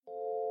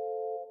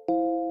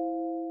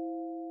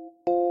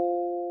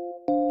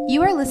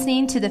You are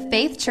listening to the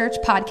Faith Church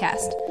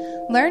Podcast.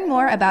 Learn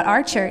more about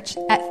our church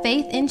at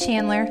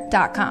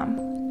faithinchandler.com.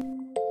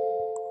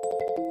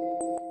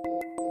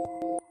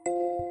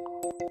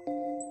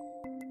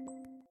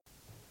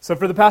 So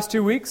for the past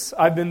 2 weeks,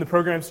 I've been the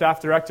program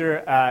staff director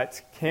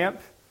at camp,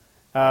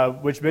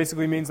 which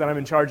basically means that I'm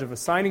in charge of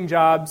assigning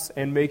jobs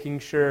and making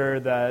sure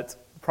that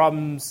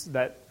problems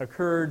that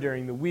occur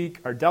during the week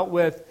are dealt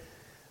with,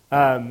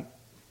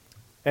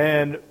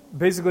 and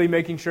basically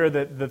making sure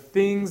that the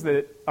things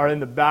that are in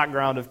the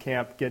background of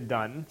camp get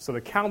done. So the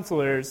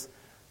counselors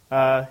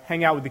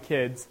hang out with the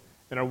kids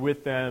and are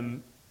with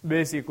them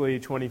basically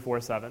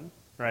 24/7,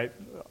 right?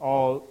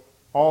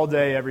 All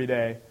day, every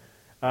day.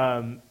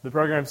 The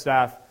program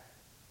staff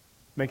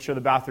makes sure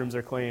the bathrooms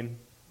are clean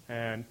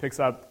and picks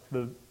up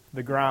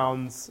the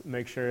grounds,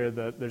 make sure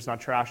that there's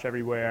not trash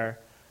everywhere.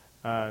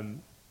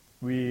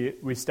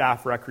 We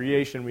staff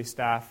recreation, we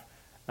staff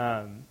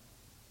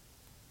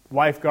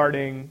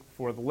lifeguarding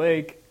for the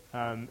lake,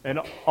 and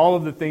all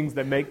of the things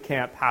that make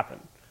camp happen.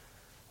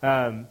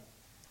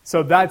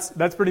 So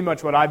that's pretty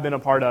much what I've been a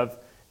part of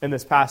in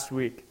this past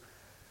week.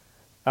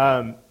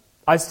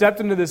 I stepped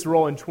into this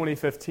role in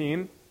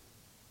 2015,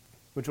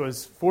 which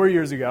was 4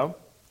 years ago,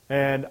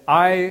 and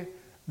I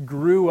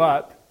grew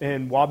up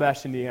in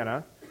Wabash,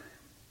 Indiana.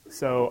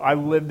 So I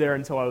lived there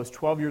until I was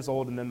 12 years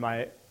old, and then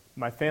my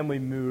family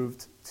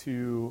moved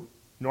to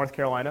North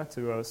Carolina,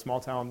 to a small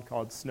town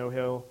called Snow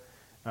Hill,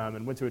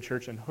 and went to a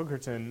church in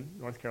Hookerton,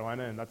 North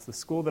Carolina, and that's the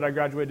school that I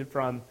graduated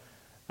from.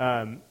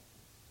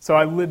 So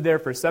I lived there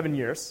for 7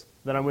 years.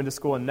 Then I went to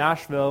school in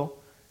Nashville,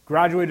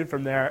 graduated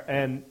from there,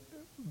 and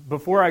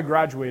before I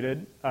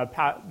graduated,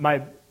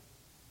 my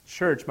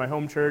church, my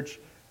home church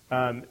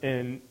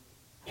in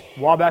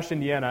Wabash,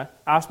 Indiana,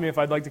 asked me if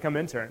I'd like to come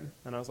intern.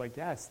 And I was like,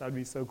 yes, that would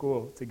be so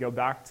cool to go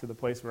back to the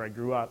place where I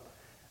grew up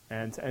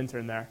and to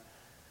intern there.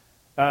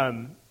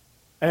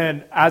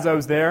 And as I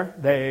was there,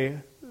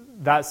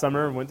 that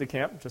summer went to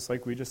camp, just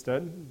like we just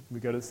did. We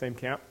go to the same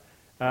camp.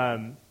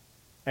 And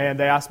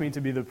they asked me to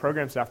be the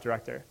program staff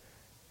director.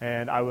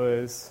 And I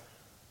was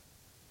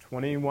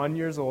 21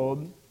 years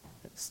old,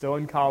 still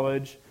in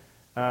college,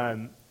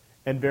 and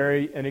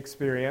very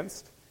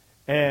inexperienced.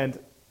 And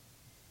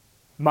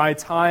my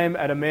time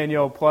at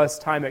Emmanuel plus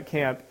time at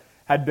camp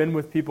had been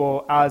with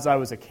people as I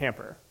was a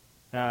camper.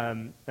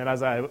 And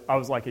as I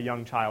was like a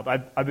young child.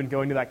 I've been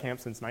going to that camp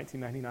since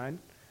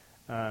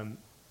 1999.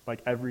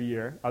 Like every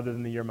year, other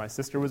than the year my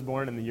sister was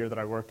born and the year that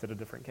I worked at a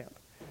different camp.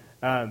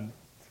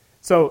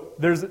 So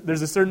there's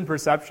a certain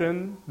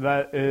perception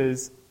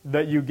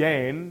that you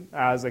gain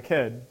as a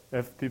kid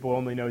if people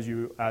only knows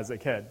you as a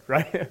kid,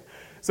 right?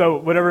 So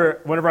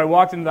whenever I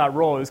walked into that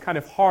role, it was kind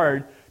of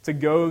hard to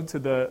go to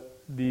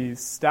the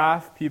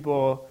staff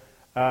people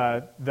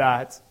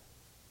that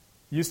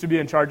used to be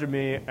in charge of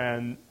me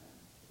and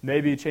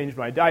maybe change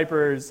my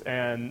diapers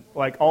and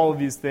like all of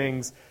these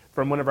things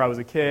from whenever I was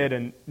a kid,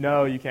 and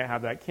no, you can't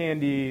have that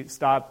candy,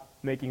 stop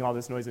making all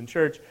this noise in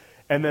church,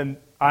 and then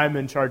I'm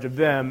in charge of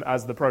them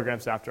as the program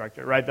staff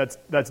director, right?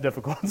 That's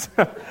difficult.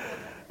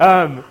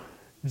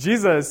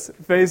 Jesus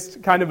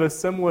faced kind of a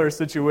similar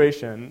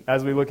situation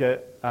as we look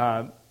at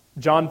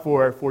John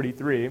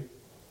 4:43. It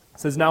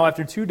says, "Now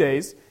after 2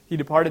 days he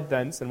departed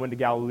thence and went to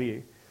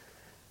Galilee.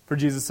 For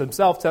Jesus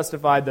himself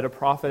testified that a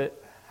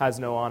prophet has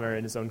no honor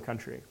in his own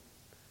country."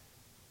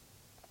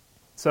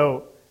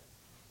 So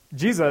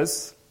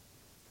Jesus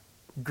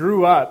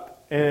grew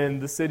up in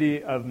the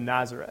city of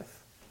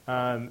Nazareth.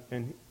 And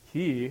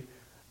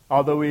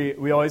although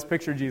we always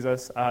picture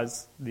Jesus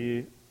as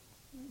the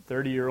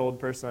 30-year-old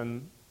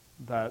person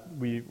that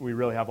we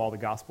really have all the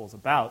Gospels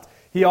about,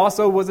 he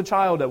also was a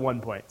child at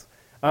one point.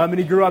 And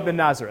he grew up in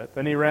Nazareth,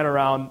 and he ran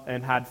around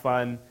and had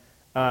fun.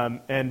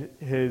 And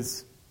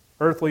his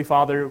earthly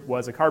father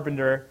was a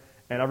carpenter,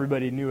 and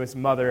everybody knew his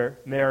mother,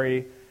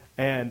 Mary.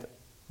 And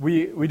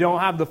we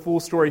don't have the full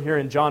story here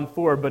in John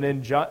 4, but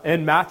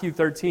in Matthew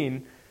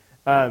 13,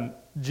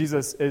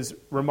 Jesus is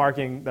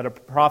remarking that a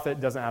prophet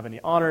doesn't have any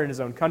honor in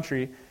his own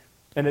country.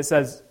 And it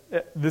says,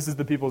 this is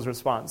the people's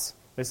response.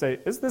 They say,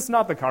 "Is this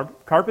not the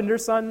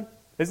carpenter's son?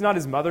 Is not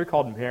his mother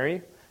called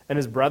Mary? And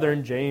his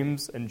brethren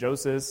James and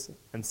Joseph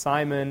and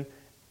Simon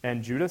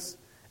and Judas?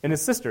 And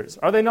his sisters,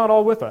 are they not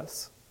all with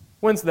us?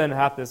 Whence then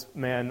hath this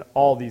man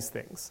all these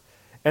things?"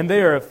 And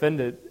they were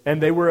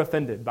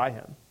offended by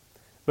him.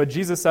 But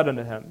Jesus said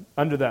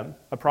unto them,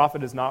 "A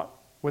prophet is not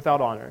without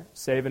honor,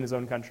 save in his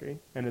own country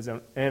and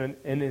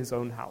in his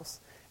own house.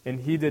 And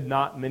he did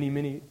not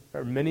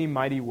many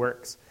mighty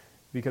works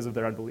because of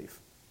their unbelief."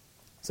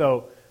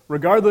 So,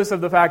 regardless of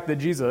the fact that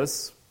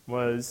Jesus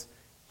was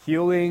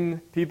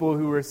healing people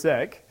who were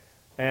sick,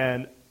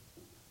 and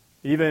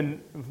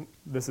even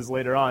this is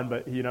later on,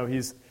 but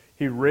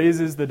he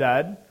raises the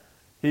dead.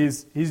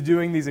 He's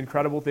doing these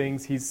incredible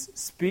things. He's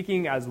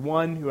speaking as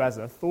one who has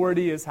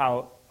authority, is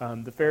how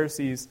the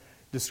Pharisees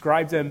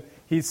described him.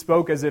 He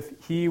spoke as if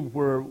he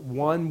were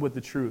one with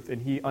the truth,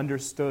 and he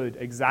understood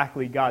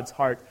exactly God's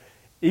heart.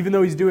 Even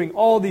though he's doing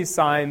all these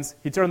signs,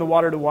 he turned the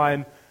water to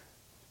wine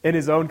in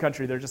his own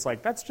country. They're just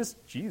like, that's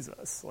just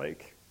Jesus.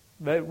 Like,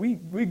 that we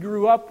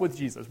grew up with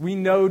Jesus. We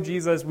know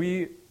Jesus.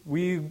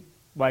 We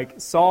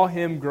like saw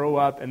him grow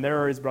up, and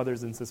there are his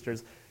brothers and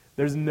sisters.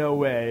 There's no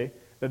way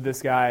that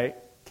this guy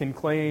can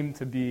claim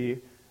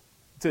to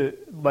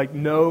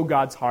know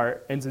God's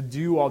heart and to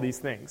do all these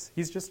things.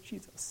 He's just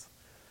Jesus.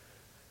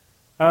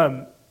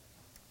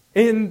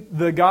 In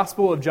the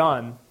Gospel of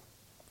John,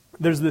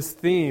 there's this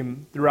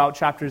theme throughout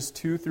chapters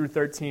 2 through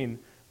 13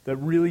 that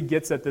really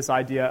gets at this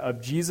idea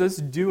of Jesus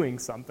doing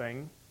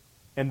something,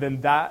 and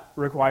then that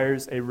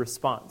requires a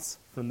response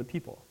from the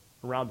people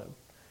around him.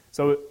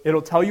 So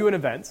it'll tell you an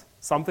event,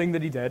 something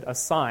that he did, a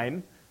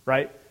sign,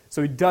 right?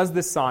 So he does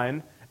this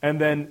sign,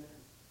 and then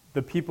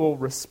the people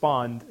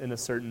respond in a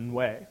certain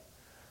way.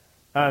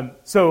 In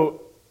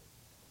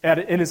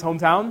his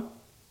hometown,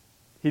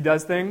 he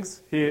does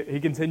things. He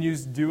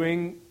continues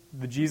doing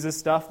the Jesus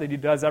stuff that he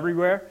does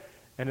everywhere.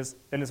 And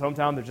in his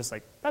hometown, they're just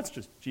like, that's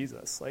just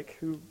Jesus. Like,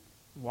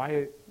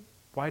 why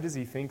does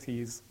he think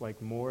he's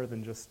like more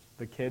than just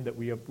the kid that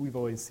we've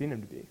always seen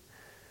him to be?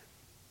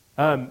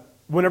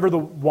 Whenever the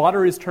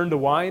water is turned to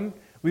wine,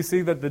 we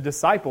see that the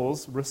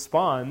disciples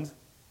respond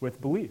with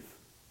belief.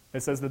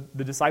 It says that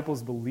the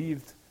disciples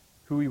believed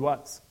who he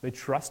was. They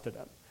trusted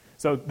him.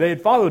 So they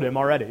had followed him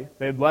already.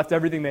 They had left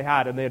everything they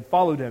had, and they had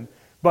followed him.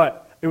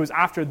 But it was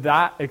after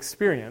that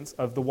experience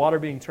of the water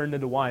being turned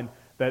into wine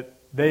that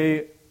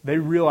they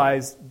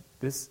realized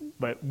this,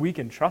 but we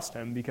can trust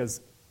him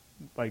because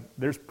like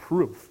there's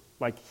proof.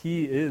 Like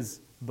he is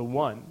the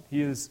one.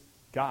 He is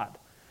God.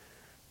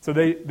 So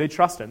they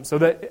trust him. So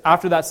that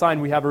after that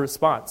sign, we have a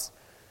response.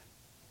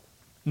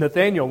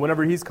 Nathanael,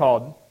 whenever he's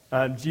called,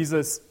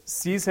 Jesus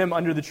sees him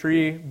under the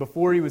tree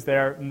before he was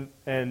there,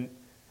 and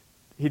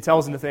he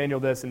tells Nathanael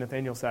this, and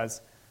Nathanael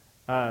says,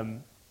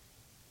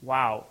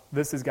 wow,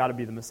 this has got to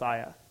be the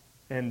Messiah.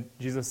 And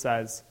Jesus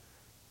says,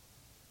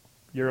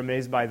 you're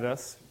amazed by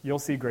this? You'll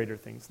see greater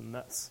things than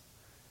this.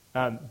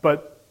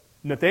 But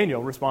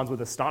Nathanael responds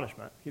with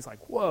astonishment. He's like,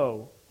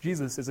 whoa,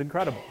 Jesus is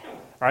incredible.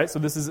 All right, so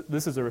this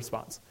is a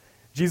response.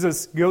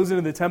 Jesus goes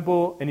into the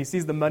temple, and he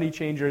sees the money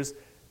changers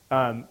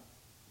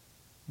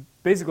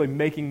basically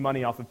making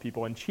money off of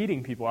people and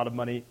cheating people out of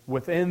money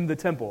within the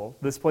temple,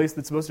 this place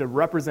that's supposed to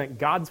represent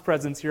God's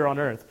presence here on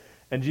earth.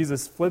 And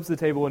Jesus flips the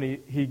table, and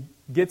he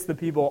gets the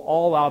people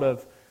all out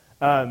of,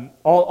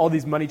 all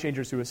these money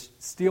changers who are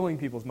stealing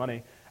people's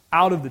money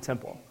out of the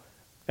temple.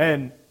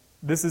 And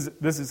this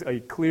is a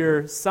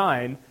clear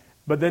sign,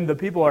 but then the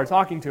people are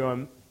talking to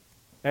him,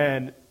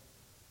 and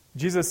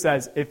Jesus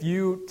says, if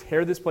you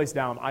tear this place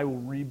down, I will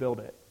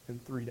rebuild it in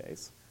 3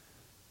 days.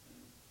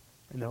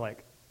 And they're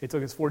like, it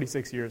took us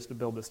 46 years to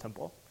build this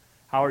temple.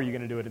 How are you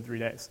going to do it in 3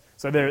 days?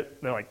 So they're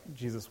like,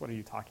 Jesus, what are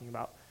you talking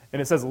about? And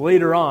it says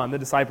later on, the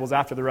disciples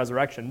after the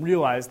resurrection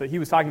realized that he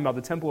was talking about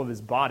the temple of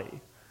his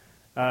body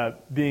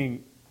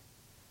being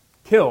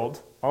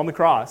killed on the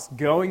cross,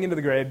 going into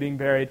the grave, being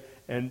buried,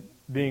 and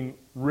being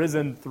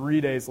risen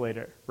 3 days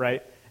later,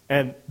 right?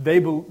 And they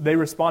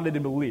responded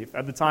in belief.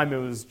 At the time, it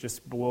was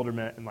just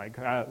bewilderment and like,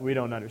 we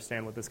don't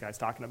understand what this guy's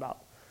talking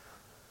about.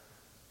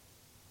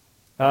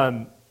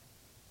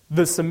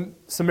 The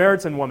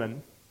Samaritan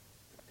woman,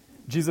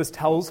 Jesus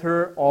tells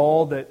her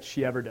all that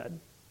she ever did,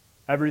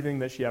 everything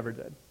that she ever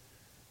did.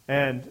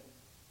 And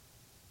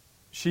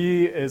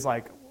she is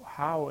like,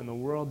 how in the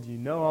world do you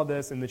know all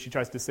this? And then she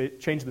tries to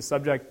change the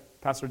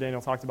subject. Pastor Daniel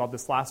talked about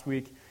this last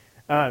week.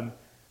 But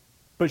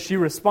she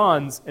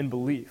responds in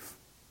belief.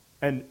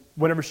 And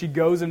whenever she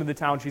goes into the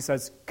town, she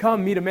says,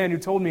 come meet a man who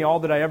told me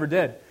all that I ever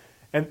did.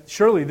 And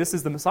surely this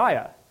is the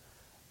Messiah.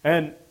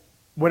 And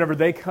whenever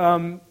they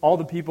come, all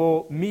the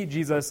people meet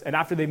Jesus. And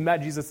after they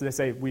met Jesus, they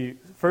say,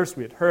 first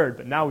we had heard,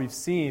 but now we've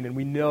seen, and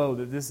we know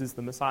that this is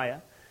the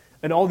Messiah.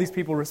 And all these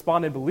people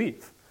respond in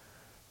belief.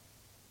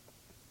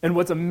 And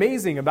what's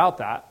amazing about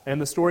that, and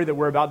the story that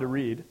we're about to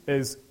read,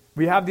 is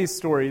we have these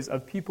stories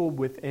of people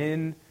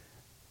within,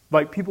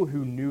 like people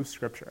who knew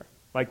Scripture.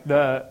 Like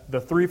the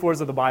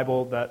 3/4 of the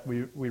Bible that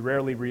we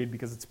rarely read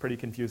because it's pretty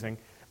confusing.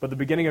 But the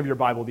beginning of your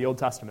Bible, the Old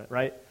Testament,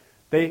 right?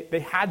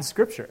 They had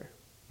Scripture.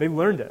 They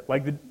learned it.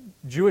 Like the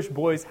Jewish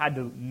boys had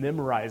to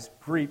memorize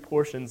great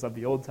portions of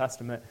the Old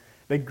Testament.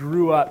 They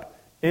grew up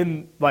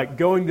in like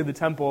going to the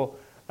temple,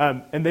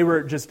 and they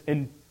were just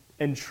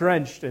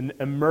entrenched and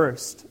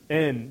immersed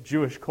in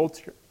Jewish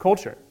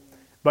culture.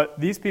 But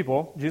these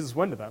people, Jesus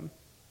went to them,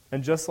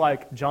 and just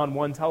like John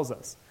 1 tells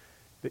us,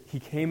 that he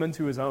came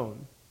unto his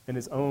own, and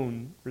his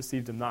own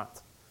received him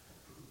not.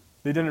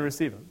 They didn't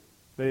receive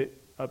him.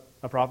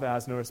 A prophet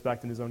has no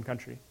respect in his own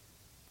country,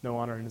 no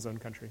honor in his own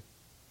country.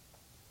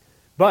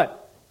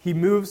 But he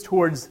moves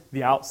towards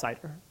the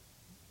outsider.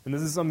 And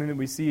this is something that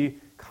we see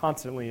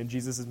constantly in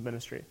Jesus'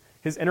 ministry.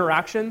 His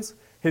interactions,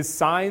 his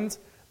signs,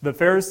 the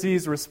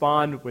Pharisees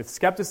respond with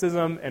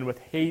skepticism and with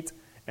hate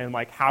and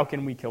like, how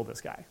can we kill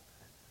this guy?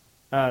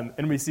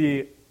 And we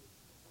see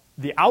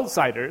the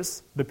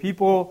outsiders, the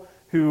people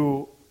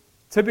who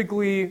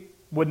typically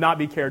would not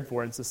be cared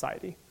for in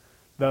society.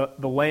 The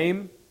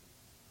lame,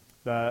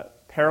 the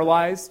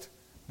paralyzed,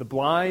 the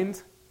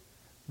blind,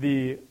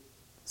 the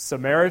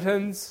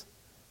Samaritans,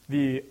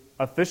 the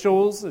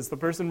officials, is the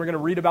person we're going to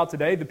read about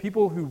today, the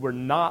people who were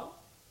not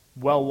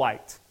well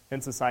liked in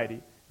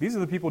society. These are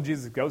the people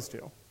Jesus goes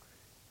to.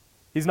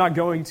 He's not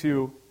going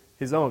to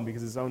his own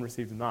because his own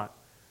received him not.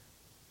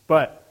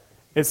 But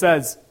it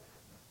says,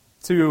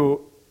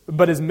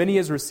 but as many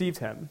as received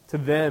him, to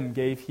them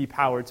gave he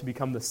power to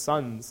become the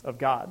sons of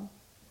God,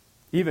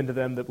 even to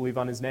them that believe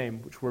on his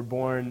name, which were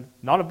born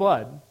not of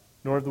blood,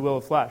 nor of the will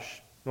of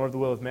flesh, nor of the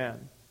will of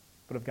man,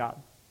 but of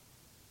God.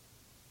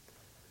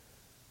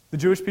 The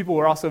Jewish people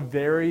were also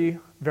very,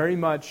 very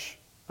much,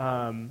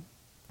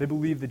 they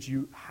believed that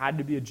you had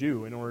to be a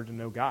Jew in order to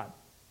know God.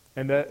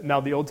 And now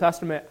the Old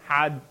Testament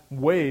had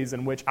ways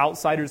in which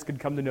outsiders could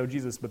come to know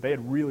Jesus, but they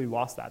had really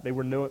lost that. They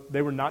were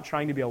not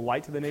trying to be a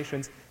light to the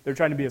nations. They were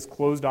trying to be as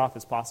closed off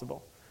as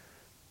possible.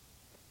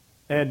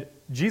 And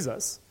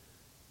Jesus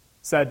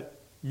said,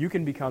 you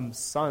can become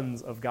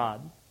sons of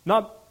God.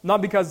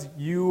 Not because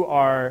you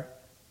are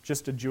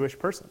just a Jewish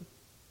person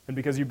and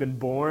because you've been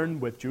born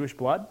with Jewish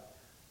blood,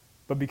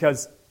 but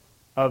because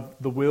of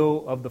the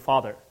will of the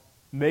Father,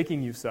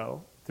 making you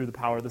so through the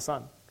power of the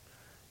Son.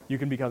 You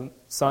can become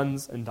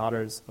sons and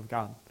daughters of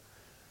God.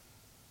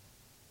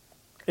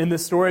 In the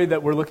story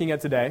that we're looking at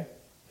today,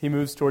 he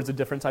moves towards a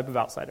different type of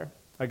outsider,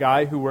 a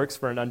guy who works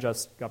for an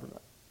unjust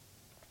government.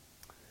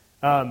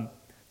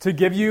 To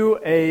give you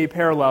a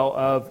parallel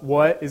of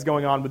what is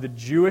going on with the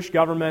Jewish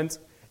government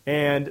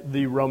and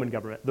the Roman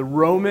government. The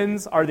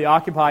Romans are the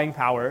occupying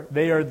power.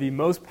 They are the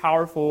most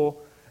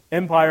powerful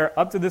empire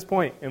up to this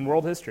point in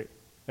world history.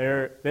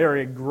 They're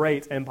a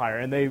great empire,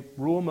 and they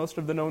rule most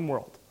of the known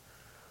world.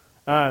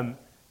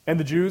 And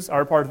the Jews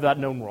are a part of that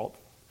known world,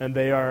 and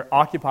they are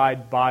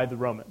occupied by the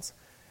Romans.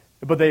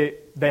 But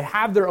they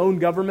have their own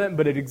government,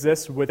 but it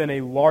exists within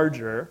a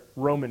larger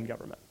Roman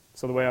government.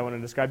 So the way I want to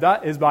describe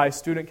that is by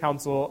student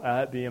council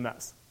at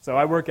BMS. So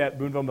I work at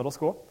Boonville Middle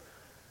School,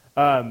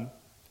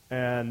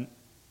 and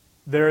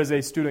there is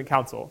a student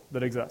council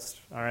that exists,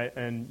 all right?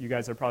 And you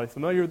guys are probably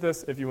familiar with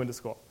this if you went to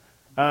school.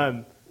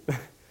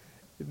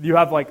 You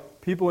have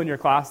people in your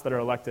class that are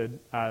elected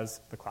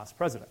as the class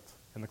president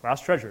and the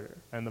class treasurer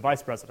and the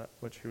vice president,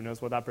 which who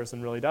knows what that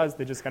person really does.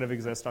 They just kind of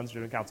exist on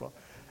student council.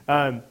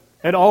 And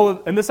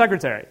the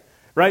secretary,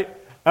 right?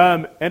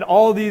 And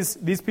all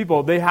these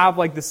people, they have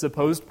this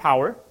supposed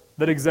power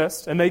that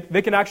exists, and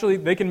they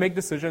can make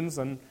decisions,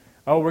 and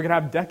we're going to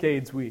have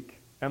decades week.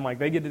 And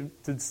they get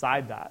to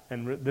decide that.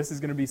 And this is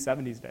going to be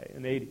 70s day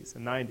and 80s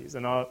and 90s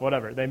and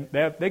whatever.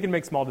 They can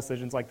make small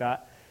decisions like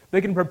that.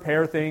 They can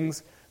prepare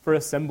things for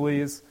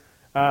assemblies,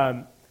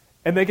 and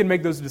they can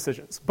make those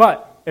decisions.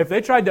 But if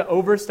they tried to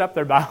overstep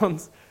their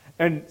bounds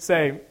and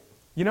say,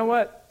 you know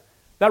what,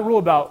 that rule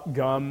about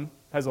gum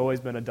has always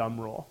been a dumb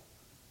rule.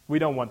 We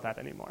don't want that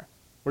anymore.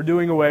 We're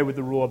doing away with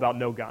the rule about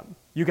no gum.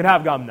 You can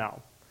have gum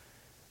now.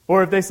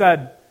 Or if they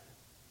said,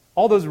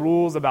 all those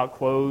rules about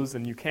clothes,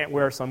 and you can't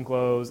wear some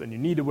clothes, and you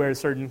need to wear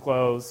certain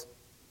clothes,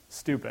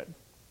 stupid.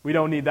 We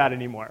don't need that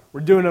anymore.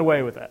 We're doing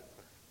away with it.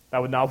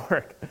 That would not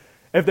work.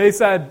 If they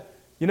said,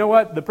 you know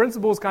what, the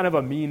principal is kind of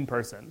a mean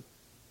person.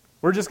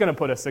 We're just going to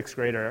put a sixth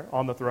grader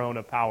on the throne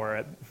of power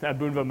at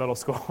Boonville Middle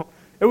School.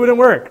 It wouldn't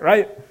work,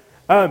 right?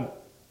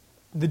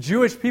 The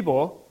Jewish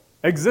people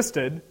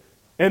existed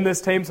in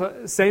this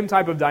same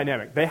type of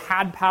dynamic. They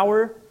had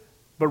power,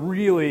 but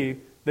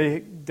really they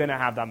didn't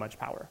have that much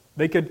power.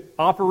 They could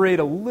operate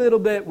a little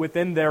bit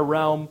within their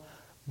realm,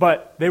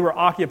 but they were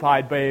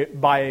occupied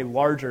by a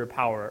larger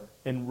power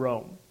in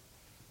Rome.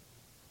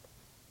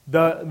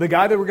 The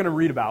guy that we're going to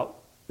read about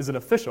is an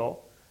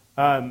official.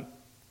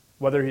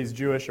 Whether he's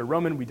Jewish or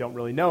Roman, we don't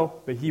really know,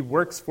 but he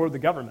works for the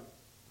government.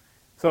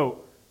 So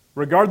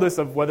regardless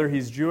of whether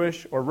he's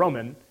Jewish or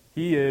Roman,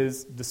 he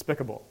is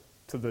despicable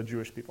to the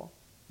Jewish people.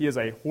 He is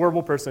a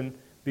horrible person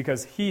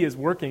because he is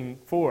working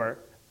for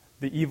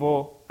the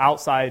evil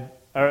outside,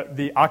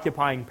 the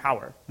occupying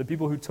power, the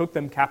people who took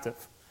them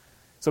captive.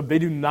 So they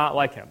do not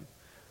like him.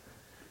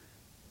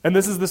 And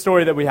this is the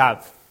story that we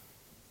have,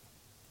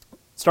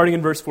 starting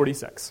in verse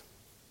 46.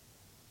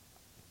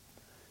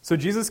 So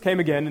Jesus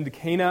came again into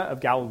Cana of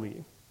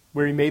Galilee,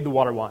 where he made the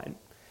water wine.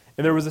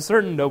 And there was a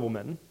certain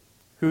nobleman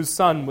whose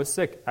son was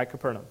sick at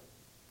Capernaum.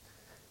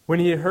 When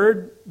he had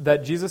heard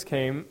that Jesus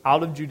came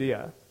out of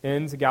Judea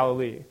into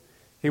Galilee,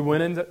 he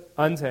went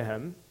unto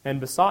him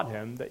and besought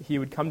him that he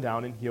would come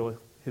down and heal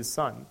his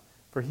son,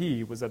 for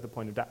he was at the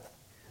point of death.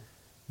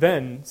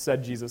 Then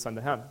said Jesus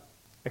unto him,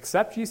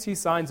 Except ye see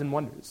signs and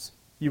wonders,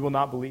 ye will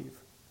not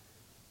believe.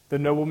 The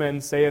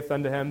nobleman saith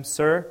unto him,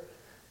 Sir,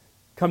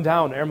 come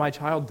down ere my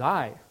child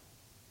die.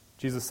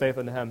 Jesus saith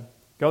unto him,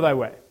 Go thy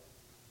way,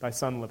 thy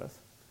son liveth.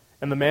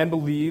 And the man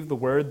believed the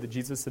word that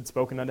Jesus had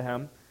spoken unto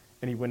him,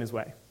 and he went his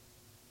way.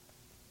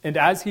 And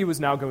as he was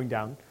now going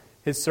down,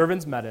 his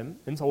servants met him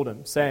and told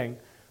him, saying,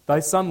 Thy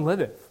son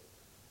liveth.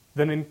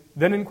 Then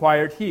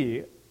inquired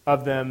he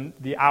of them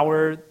the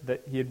hour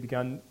that he had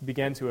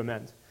began to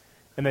amend.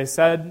 And they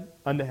said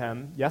unto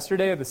him,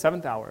 Yesterday at the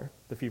 7th hour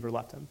the fever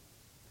left him.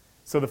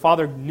 So the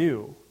father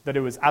knew that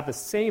it was at the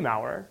same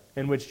hour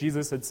in which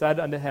Jesus had said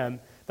unto him,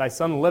 Thy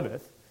son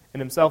liveth, and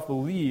himself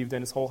believed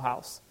in his whole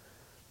house.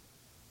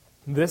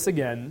 This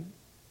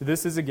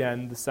is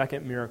again the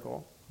second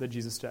miracle that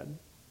Jesus did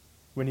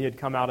when he had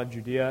come out of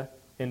Judea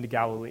into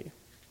Galilee.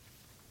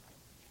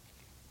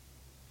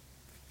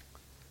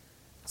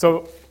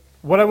 So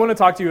what I want to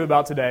talk to you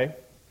about today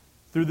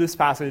through this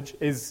passage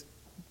is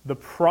the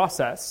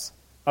process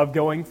of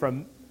going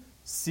from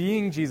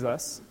seeing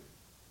Jesus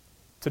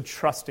to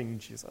trusting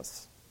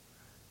Jesus.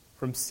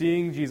 From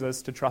seeing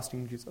Jesus to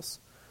trusting Jesus.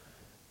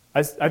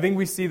 I think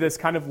we see this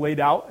kind of laid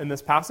out in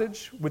this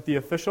passage with the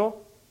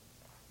official.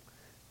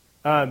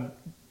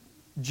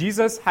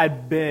 Jesus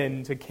had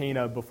been to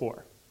Cana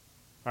before.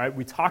 All right,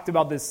 we talked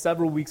about this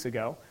several weeks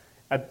ago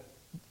at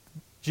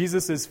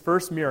Jesus'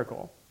 first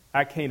miracle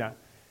at Cana.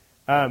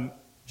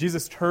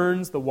 Jesus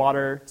turns the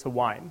water to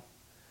wine.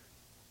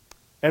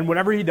 And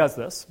whenever he does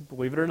this,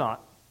 believe it or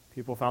not,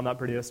 people found that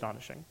pretty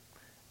astonishing.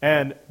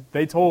 And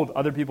they told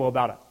other people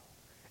about it.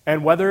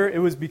 And whether it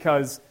was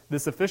because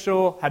this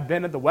official had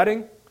been at the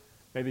wedding,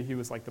 maybe he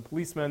was like the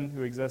policeman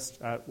who exists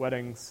at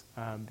weddings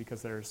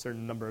because there are a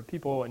certain number of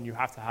people and you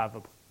have to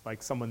have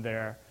someone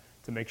there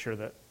to make sure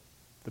that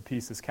the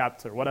peace is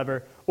kept or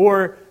whatever.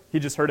 Or he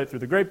just heard it through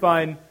the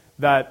grapevine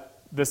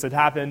that this had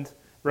happened,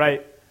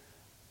 right?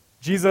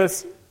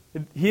 Jesus,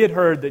 he had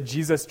heard that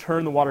Jesus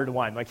turned the water to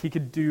wine. Like he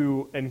could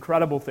do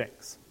incredible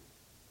things.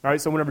 All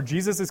right, so whenever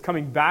Jesus is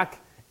coming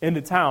back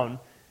into town,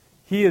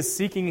 he is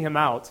seeking him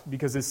out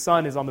because his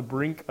son is on the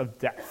brink of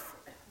death.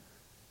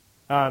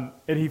 And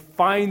he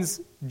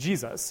finds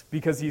Jesus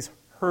because he's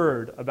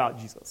heard about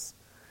Jesus.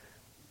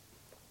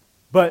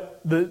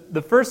 But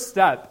the first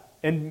step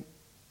in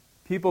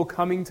people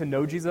coming to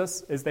know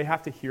Jesus is they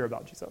have to hear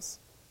about Jesus.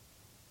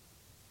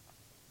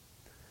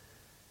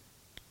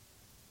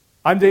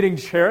 I'm dating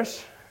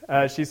Cherish.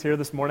 She's here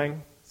this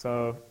morning,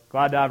 so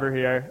glad to have her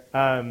here.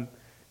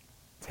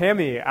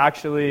 Tammy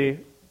actually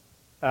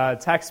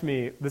texted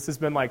me, this has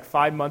been like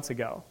 5 months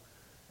ago,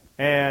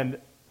 and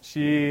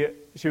she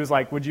was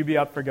like, would you be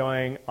up for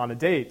going on a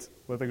date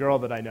with a girl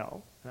that I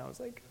know? And I was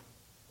like,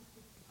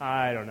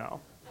 I don't know.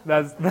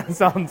 That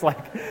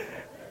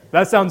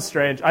sounds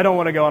strange. I don't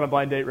want to go on a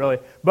blind date, really.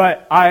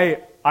 But I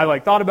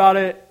thought about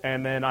it,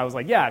 and then I was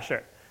like, yeah,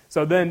 sure.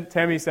 So then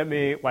Tammy sent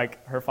me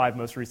her 5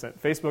 most recent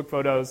Facebook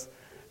photos,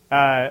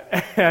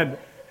 and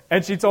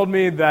she told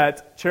me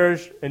that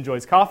Cherish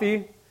enjoys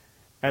coffee,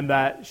 and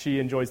that she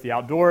enjoys the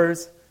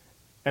outdoors,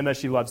 and that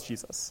she loves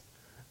Jesus.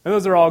 And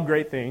those are all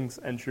great things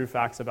and true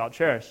facts about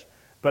Cherish.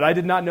 But I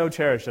did not know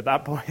Cherish at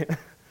that point.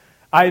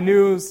 I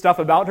knew stuff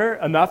about her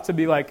enough to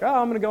be like, oh,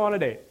 I'm going to go on a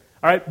date.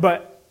 All right,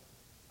 but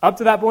up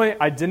to that point,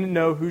 I didn't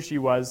know who she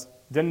was,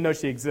 didn't know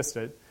she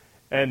existed.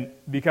 And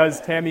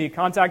because Tammy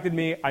contacted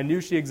me, I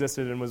knew she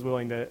existed and was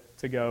willing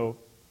to go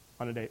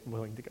on a date.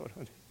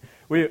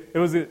 It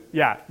was a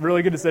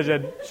really good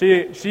decision.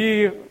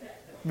 She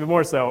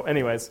more so.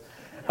 Anyways.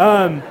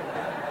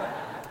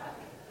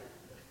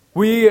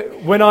 We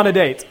went on a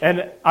date,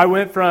 and I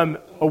went from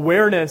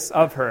awareness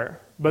of her,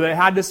 but it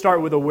had to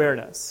start with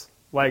awareness,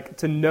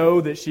 to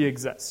know that she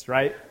exists,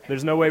 right?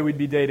 There's no way we'd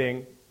be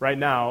dating right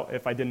now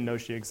if I didn't know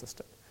she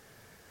existed.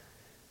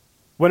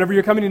 Whenever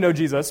you're coming to know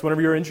Jesus,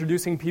 whenever you're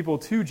introducing people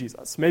to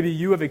Jesus, maybe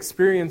you have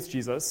experienced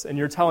Jesus and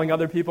you're telling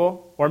other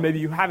people, or maybe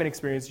you haven't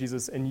experienced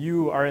Jesus and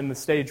you are in the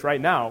stage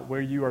right now where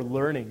you are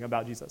learning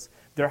about Jesus.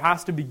 There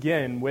has to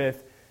begin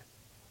with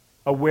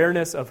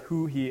awareness of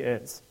who he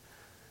is.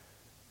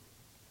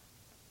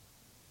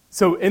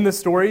 So in the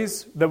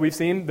stories that we've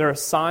seen, there are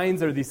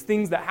signs, there are these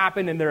things that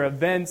happen, and there are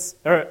events,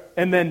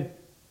 and then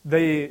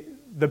the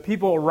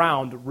people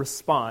around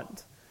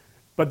respond.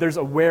 But there's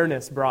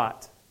awareness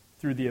brought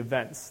through the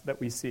events that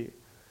we see.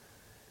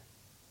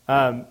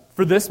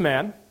 For this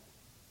man,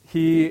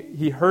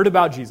 he heard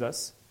about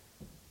Jesus,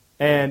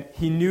 and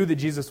he knew that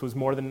Jesus was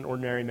more than an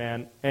ordinary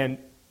man, and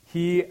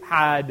he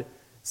had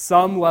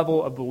some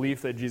level of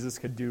belief that Jesus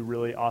could do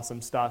really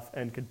awesome stuff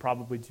and could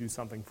probably do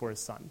something for his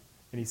son,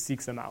 and he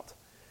seeks him out.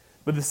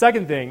 But the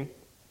second thing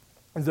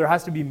is there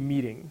has to be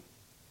meeting.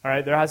 All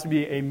right, there has to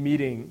be a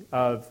meeting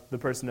of the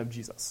person of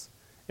Jesus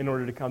in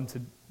order to come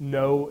to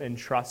know and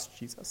trust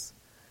Jesus.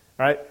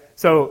 All right,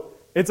 so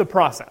it's a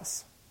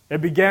process. It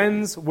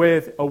begins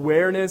with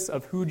awareness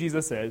of who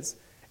Jesus is,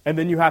 and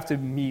then you have to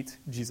meet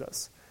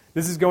Jesus.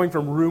 This is going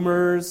from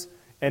rumors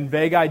and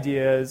vague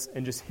ideas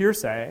and just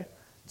hearsay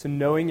to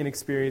knowing and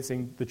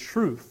experiencing the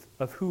truth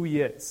of who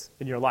he is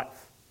in your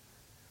life.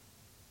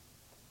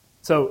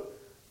 So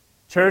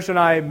Cherish and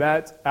I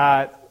met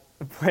at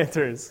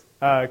Planters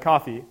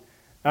Coffee,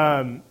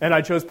 and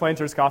I chose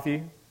Planters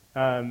Coffee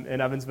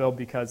in Evansville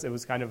because it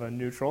was kind of a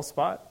neutral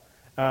spot,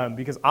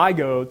 because I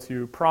go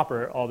to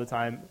Proper all the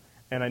time,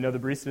 and I know the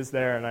baristas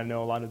there, and I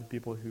know a lot of the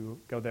people who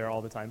go there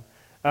all the time.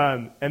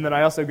 And then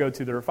I also go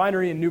to the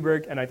Refinery in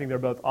Newburgh, and I think they're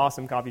both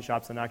awesome coffee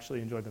shops and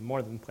actually enjoy them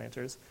more than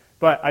Planters.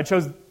 But I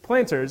chose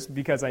Planters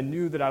because I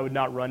knew that I would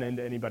not run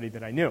into anybody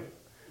that I knew.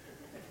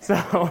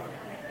 So...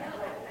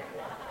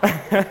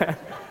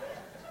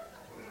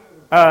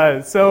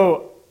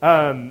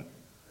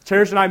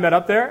 Cherish and I met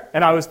up there,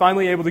 and I was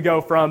finally able to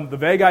go from the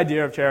vague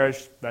idea of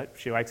Cherish, that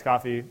she likes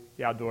coffee,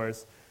 the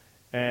outdoors,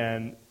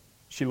 and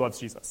she loves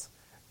Jesus,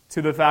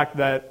 to the fact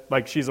that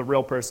like she's a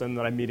real person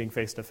that I'm meeting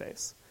face to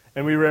face.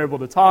 And we were able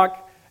to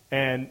talk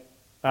and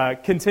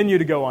continue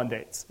to go on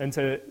dates and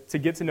to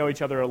get to know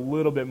each other a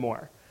little bit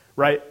more,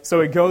 right?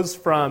 So it goes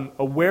from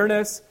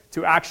awareness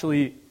to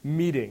actually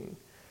meeting.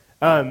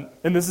 And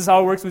this is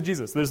how it works with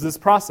Jesus. There's this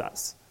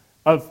process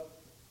of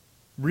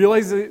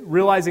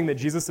realizing that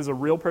Jesus is a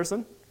real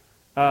person,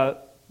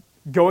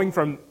 going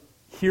from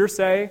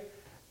hearsay,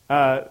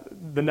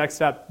 the next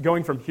step,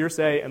 going from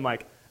hearsay and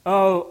like,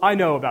 oh, I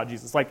know about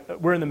Jesus. Like,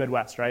 we're in the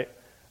Midwest, right?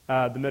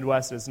 The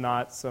Midwest is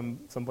not some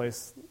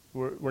place,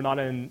 we're not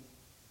in,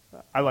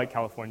 I like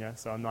California,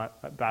 so I'm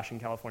not bashing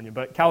California,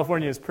 but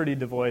California is pretty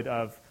devoid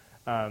of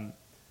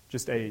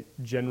just a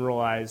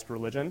generalized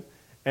religion,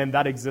 and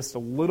that exists a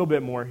little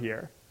bit more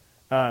here.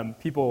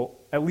 People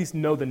at least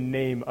know the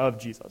name of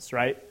Jesus,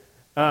 right?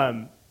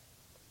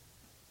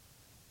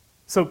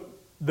 So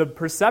the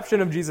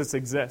perception of Jesus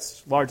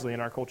exists largely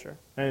in our culture.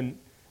 And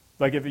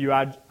like if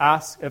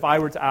I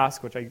were to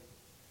ask, which I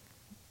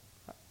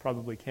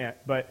probably can't,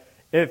 but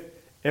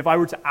if I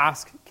were to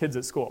ask kids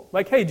at school,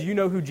 like, hey, do you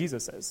know who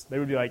Jesus is? They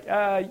would be like,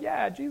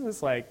 yeah,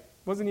 Jesus, like,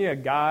 wasn't he a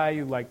guy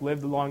who like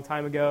lived a long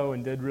time ago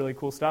and did really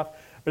cool stuff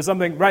or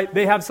something, right?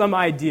 They have some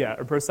idea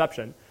or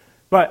perception.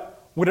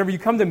 But whenever you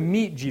come to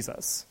meet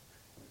Jesus,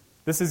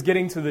 this is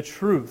getting to the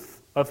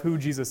truth of who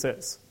Jesus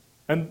is.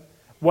 And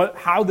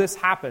how this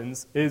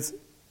happens is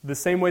the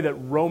same way that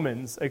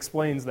Romans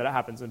explains that it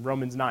happens in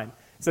Romans 9.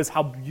 It says,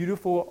 how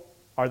beautiful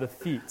are the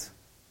feet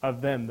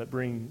of them that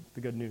bring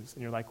the good news.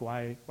 And you're like,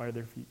 why are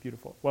their feet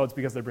beautiful? Well, it's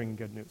because they're bringing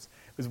good news.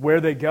 Because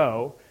where they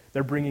go,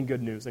 they're bringing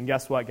good news. And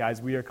guess what,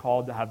 guys? We are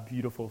called to have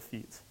beautiful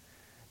feet.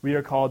 We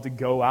are called to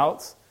go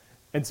out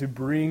and to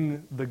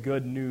bring the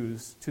good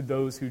news to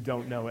those who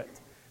don't know it.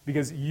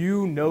 Because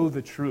you know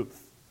the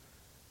truth.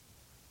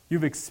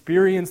 You've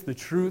experienced the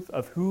truth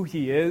of who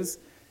he is,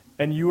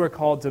 and you are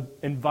called to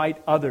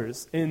invite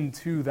others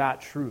into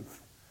that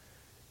truth.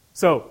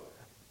 So,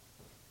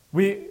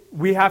 we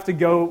have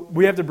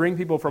to bring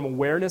people from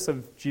awareness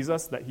of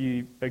Jesus, that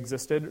he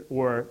existed,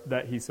 or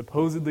that he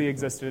supposedly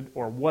existed,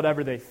 or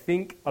whatever they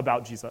think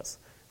about Jesus,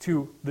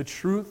 to the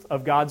truth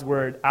of God's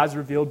word as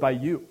revealed by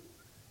you,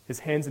 his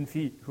hands and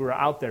feet, who are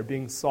out there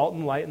being salt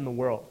and light in the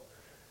world.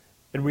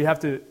 And we have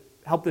to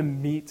help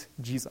them meet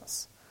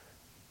Jesus.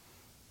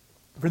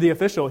 For the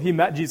official, he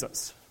met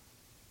Jesus.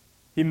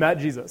 He met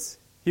Jesus.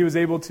 He was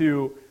able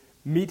to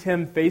meet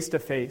him face to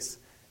face,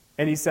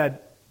 and he said,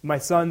 my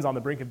son's on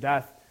the brink of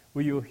death.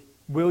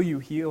 Will you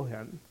heal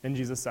him? And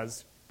Jesus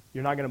says,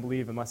 you're not going to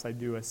believe unless I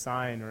do a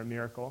sign or a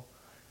miracle.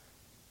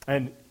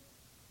 And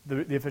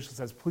the official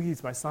says,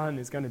 please, my son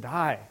is going to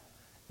die.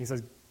 And he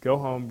says, go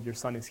home, your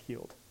son is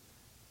healed.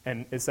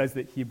 And it says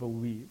that he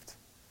believed.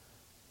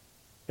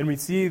 And we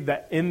see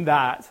that in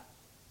that,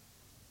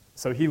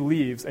 so he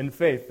leaves in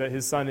faith that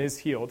his son is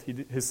healed.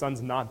 His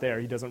son's not there.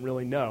 He doesn't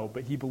really know,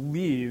 but he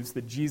believes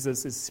that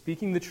Jesus is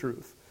speaking the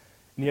truth.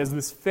 And he has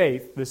this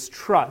faith, this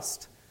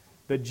trust,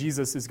 that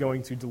Jesus is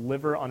going to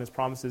deliver on his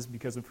promises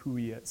because of who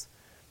he is.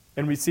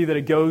 And we see that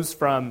it goes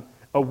from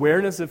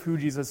awareness of who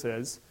Jesus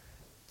is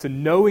to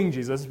knowing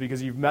Jesus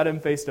because you've met him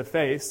face to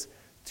face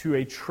to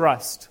a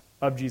trust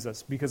of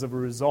Jesus because of a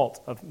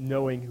result of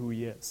knowing who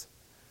he is.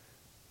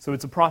 So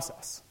it's a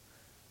process.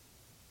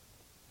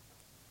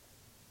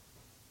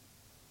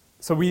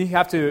 So we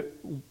have to,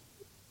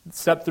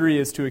 step 3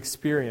 is to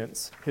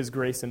experience his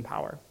grace and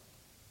power.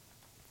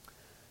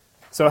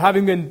 So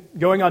having been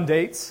going on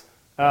dates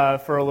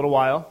for a little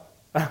while,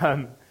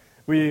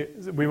 we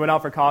went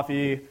out for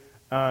coffee.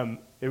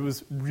 It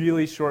was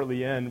really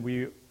shortly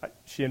in.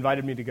 She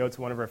invited me to go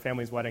to one of her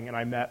family's wedding, and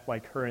I met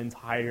like her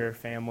entire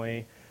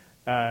family,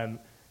 and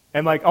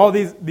like all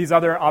these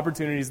other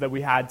opportunities that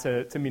we had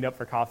to meet up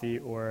for coffee,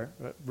 or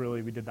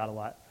really we did that a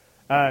lot.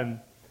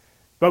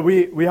 But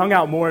we hung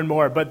out more and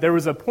more. But there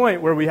was a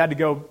point where we had to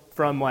go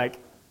from like,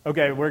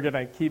 okay, we're going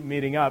to keep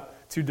meeting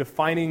up, to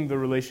defining the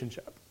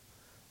relationship,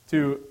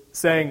 to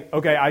saying,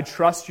 okay, I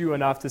trust you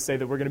enough to say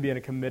that we're going to be in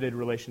a committed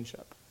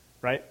relationship,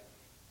 right?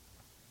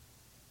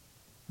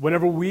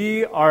 Whenever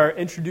we are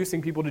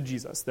introducing people to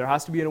Jesus, there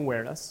has to be an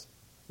awareness.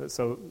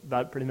 So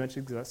that pretty much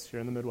exists here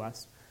in the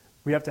Midwest.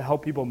 We have to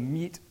help people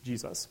meet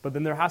Jesus. But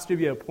then there has to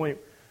be a point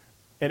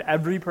in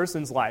every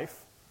person's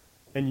life,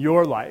 in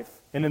your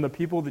life, and in the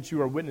people that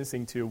you are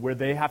witnessing to, where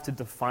they have to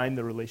define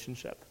the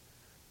relationship.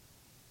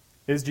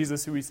 Is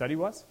Jesus who he said he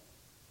was?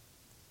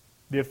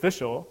 The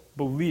official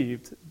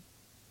believed,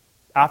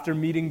 after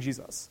meeting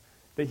Jesus,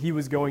 that he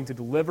was going to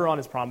deliver on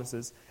his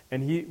promises.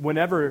 And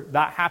whenever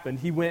that happened,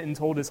 he went and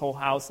told his whole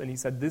house, and he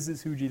said, this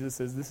is who Jesus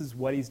is, this is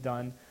what he's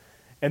done.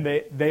 And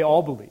they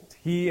all believed.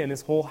 He and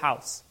his whole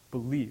house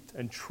believed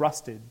and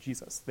trusted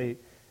Jesus.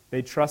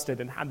 They trusted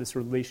and had this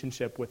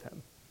relationship with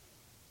him.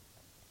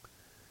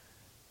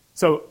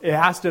 So it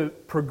has to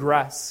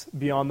progress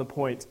beyond the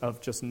point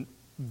of just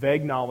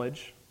vague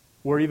knowledge,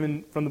 or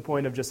even from the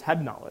point of just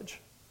head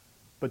knowledge,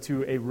 but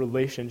to a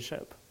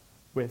relationship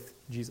with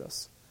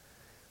Jesus.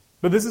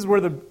 But this is where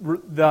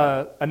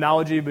the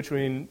analogy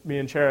between me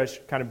and Cherish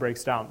kind of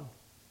breaks down.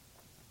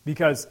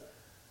 Because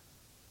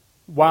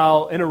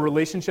while in a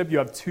relationship you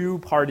have two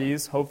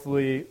parties,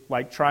 hopefully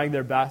like trying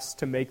their best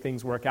to make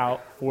things work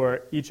out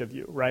for each of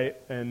you, right?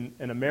 And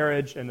in a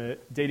marriage, in a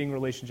dating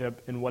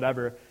relationship, in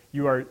whatever,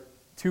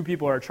 two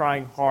people are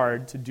trying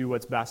hard to do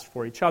what's best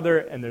for each other,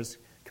 and there's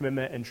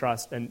commitment and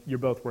trust, and you're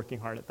both working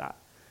hard at that.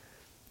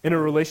 In a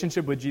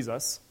relationship with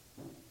Jesus,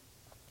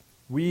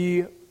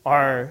 we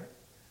are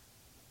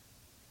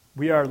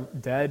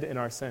dead in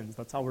our sins.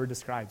 That's how we're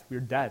described.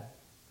 We're dead.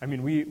 I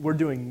mean, we're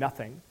doing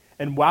nothing.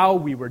 And while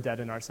we were dead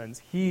in our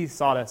sins, he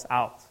sought us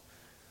out.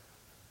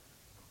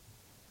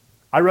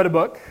 I read a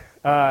book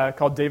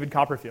called David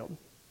Copperfield.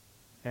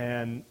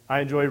 And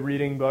I enjoy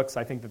reading books.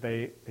 I think that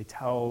they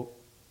tell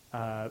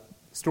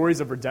stories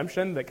of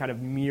redemption that kind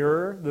of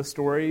mirror the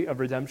story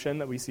of redemption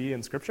that we see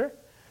in Scripture.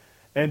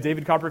 And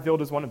David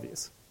Copperfield is one of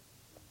these.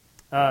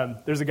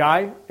 There's a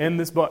guy in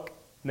this book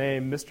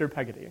named Mr.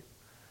 Peggotty.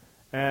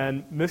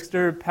 And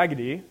Mr.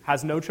 Peggotty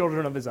has no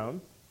children of his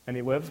own, and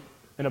he lives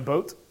in a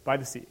boat by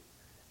the sea.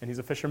 And he's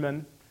a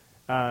fisherman,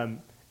 and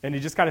he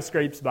just kind of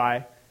scrapes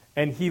by.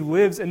 And he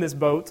lives in this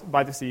boat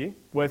by the sea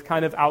with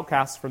kind of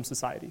outcasts from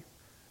society.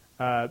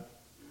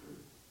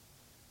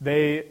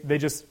 They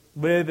just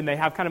live, and they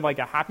have kind of like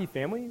a happy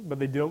family, but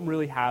they don't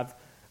really have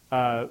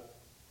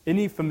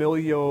any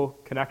familial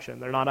connection.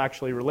 They're not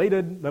actually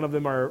related. None of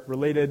them are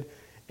related,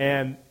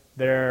 and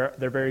they're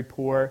very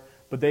poor,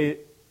 but they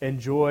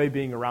enjoy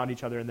being around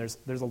each other, and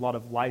there's a lot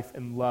of life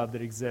and love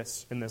that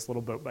exists in this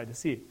little boat by the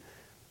sea.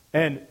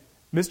 And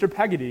Mr.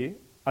 Peggotty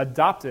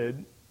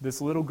adopted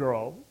this little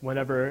girl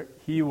whenever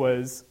she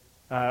was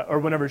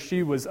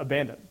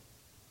abandoned.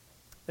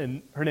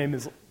 And her name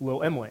is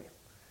Lil Emily.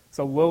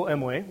 So Lil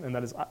Emily, and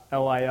that is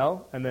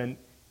L-I-L, and then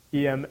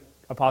E-M'-L-Y,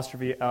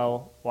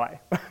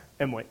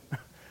 Emily.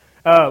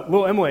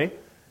 Lil Emily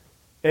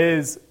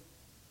is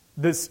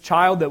this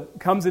child that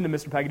comes into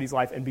Mr. Peggotty's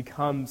life and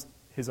becomes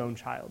his own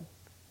child.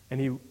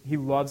 And he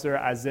loves her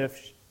as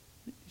if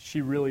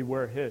she really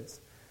were his.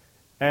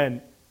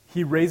 And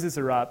he raises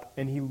her up,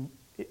 and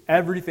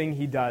everything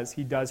he does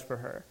for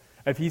her.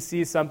 If he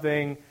sees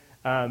something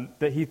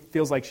that he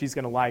feels like she's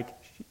going to like,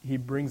 he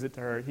brings it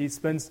to her. He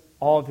spends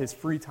all of his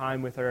free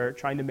time with her,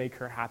 trying to make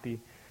her happy.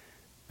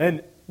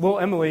 And little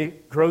Emily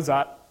grows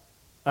up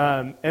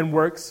and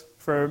works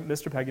for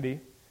Mr. Peggotty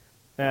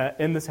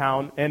in the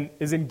town and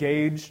is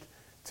engaged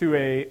to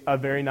a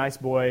very nice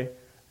boy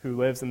who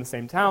lives in the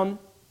same town.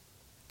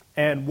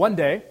 And one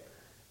day,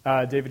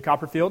 David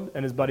Copperfield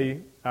and his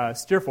buddy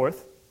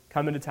Steerforth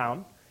come into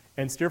town,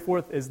 and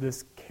Steerforth is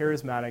this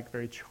charismatic,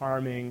 very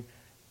charming,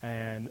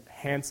 and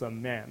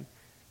handsome man.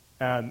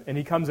 And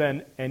he comes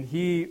in, and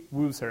he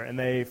woos her, and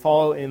they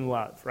fall in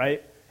love,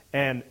 right?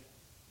 And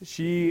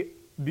she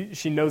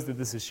knows that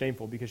this is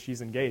shameful because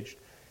she's engaged.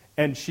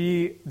 And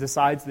she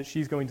decides that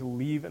she's going to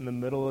leave in the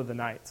middle of the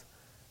night.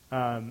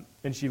 And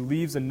she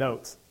leaves a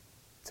note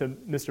to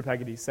Mr.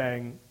 Peggotty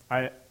saying,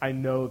 I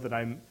know that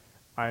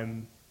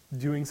I'm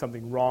doing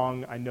something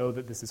wrong. I know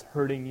that this is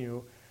hurting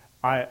you.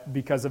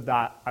 Because of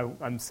that,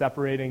 I'm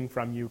separating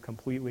from you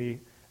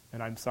completely,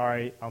 and I'm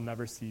sorry, I'll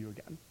never see you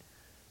again.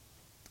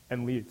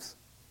 And leaves.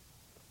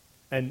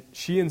 And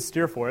she and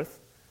Steerforth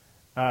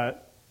are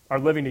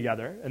living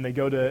together, and they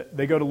go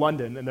to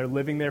London, and they're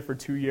living there for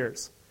 2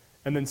 years.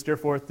 And then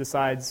Steerforth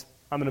decides,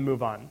 I'm going to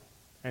move on,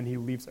 and he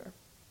leaves her.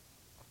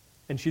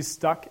 And she's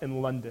stuck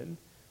in London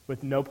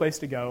with no place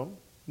to go,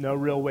 no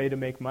real way to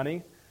make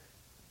money,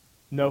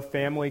 no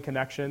family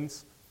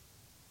connections,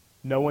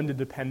 no one to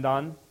depend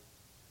on.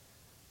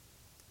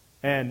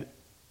 And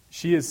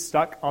she is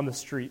stuck on the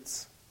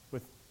streets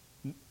with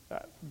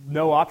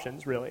no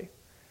options, really.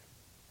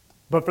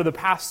 But for the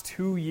past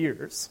 2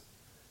 years,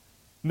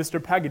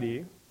 Mr.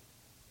 Peggotty,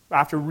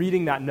 after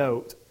reading that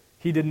note,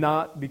 he didn't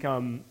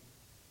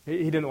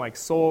like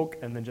sulk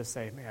and then just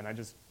say, man, I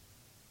just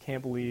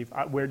can't believe,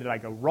 where did I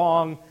go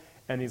wrong?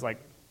 And he's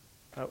like,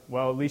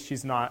 well, at least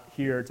she's not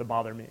here to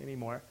bother me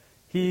anymore.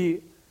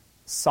 He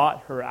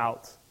sought her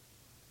out.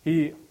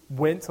 He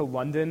went to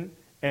London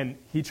and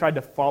he tried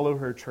to follow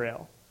her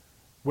trail.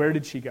 Where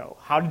did she go?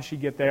 How did she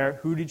get there?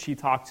 Who did she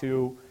talk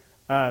to?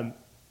 And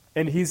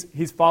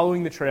he's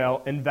following the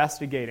trail,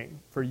 investigating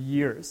for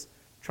years,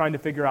 trying to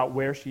figure out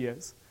where she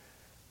is.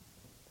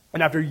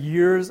 And after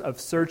years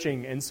of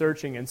searching and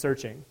searching and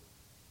searching,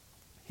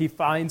 he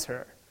finds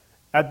her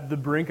at the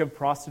brink of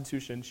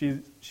prostitution.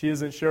 She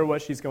isn't sure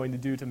what she's going to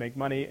do to make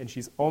money, and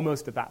she's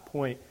almost at that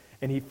point.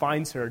 And he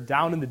finds her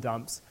down in the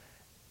dumps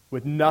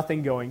with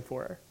nothing going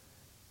for her,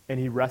 and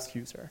he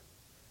rescues her.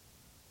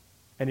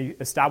 And he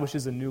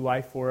establishes a new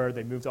life for her.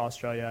 They move to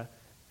Australia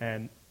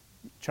and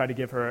try to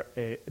give her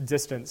a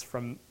distance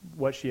from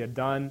what she had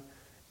done.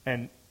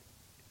 And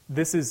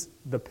this is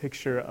the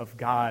picture of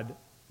God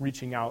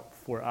reaching out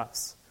for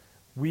us.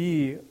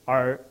 We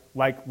are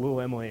like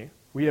little Emily.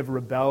 We have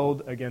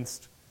rebelled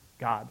against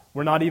God.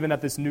 We're not even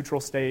at this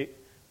neutral state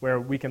where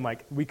we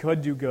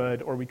could do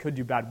good or we could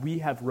do bad. We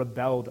have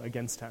rebelled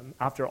against him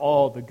after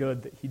all the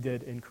good that he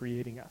did in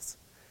creating us.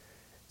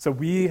 So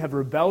we have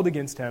rebelled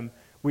against him.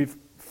 We've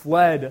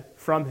fled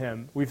from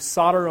him. We've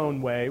sought our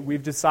own way.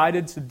 We've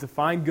decided to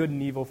define good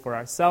and evil for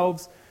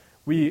ourselves.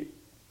 We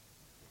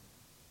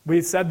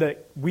said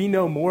that we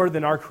know more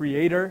than our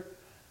Creator.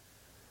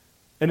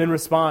 And in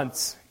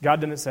response,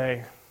 God didn't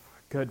say,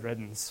 good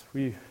riddance.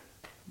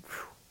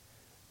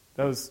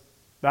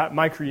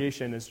 My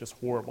creation is just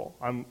horrible.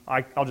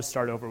 I'll just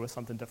start over with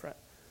something different.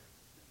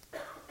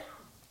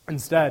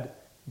 Instead,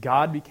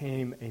 God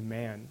became a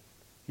man.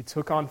 He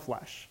took on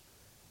flesh.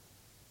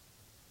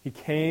 He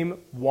came,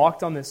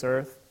 walked on this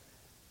earth.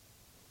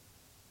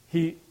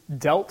 He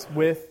dealt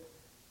with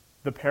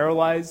the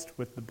paralyzed,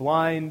 with the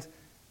blind,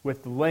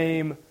 with the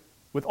lame,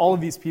 with all of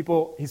these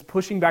people. He's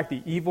pushing back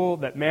the evil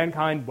that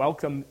mankind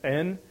welcomed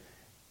in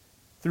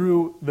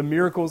through the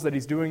miracles that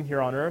he's doing here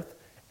on earth.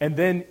 And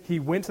then he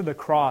went to the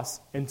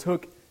cross and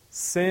took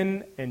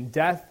sin and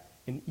death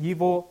and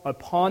evil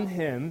upon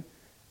him.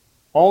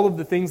 All of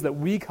the things that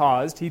we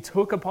caused, he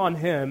took upon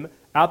him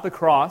at the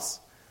cross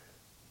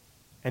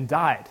and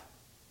died.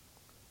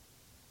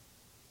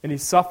 And he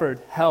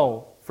suffered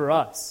hell for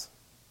us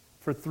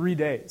for 3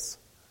 days.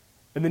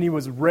 And then he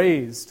was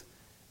raised,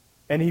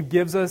 and he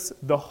gives us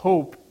the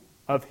hope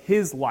of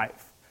his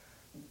life.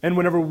 And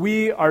whenever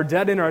we are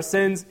dead in our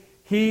sins,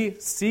 he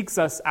seeks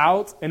us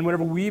out, and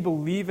whenever we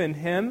believe in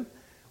him,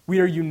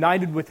 we are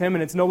united with him,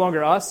 and it's no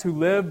longer us who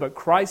live, but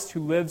Christ who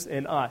lives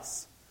in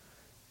us.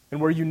 And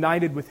we're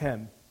united with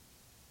him.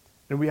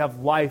 And we have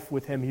life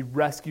with him. He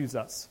rescues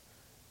us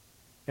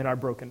in our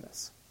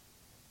brokenness.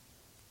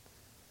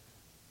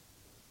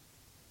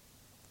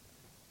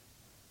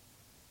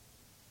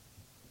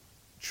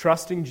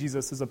 Trusting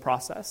Jesus is a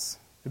process.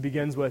 It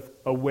begins with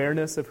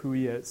awareness of who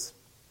he is.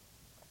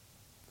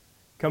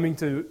 Coming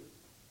to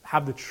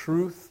have the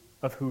truth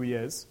of who he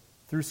is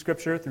through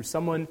Scripture, through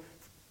someone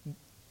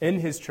in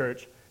his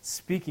church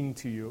speaking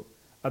to you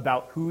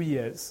about who he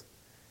is.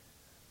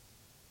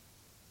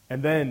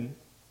 And then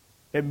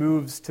it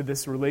moves to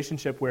this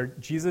relationship where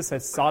Jesus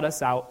has sought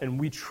us out and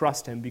we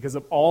trust him. Because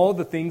of all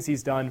the things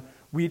he's done,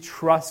 we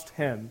trust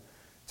him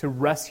to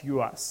rescue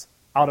us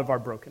out of our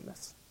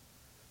brokenness.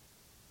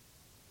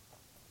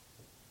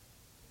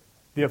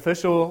 The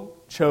official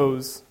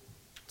chose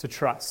to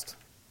trust.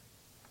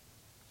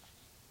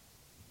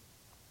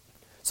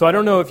 So I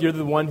don't know if you're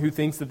the one who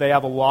thinks that they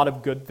have a lot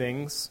of good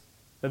things,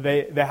 that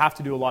they have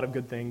to do a lot of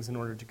good things in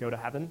order to go to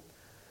heaven,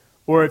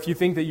 or if you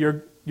think that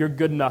you're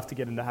good enough to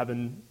get into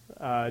heaven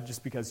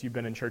just because you've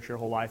been in church your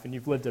whole life and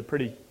you've lived a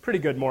pretty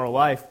good moral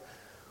life,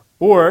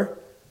 or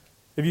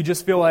if you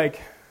just feel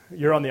like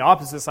you're on the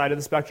opposite side of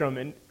the spectrum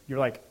and you're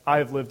like, I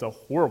have lived a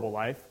horrible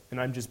life and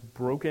I'm just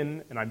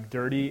broken and I'm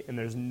dirty and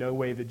there's no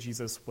way that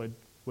Jesus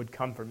would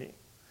come for me.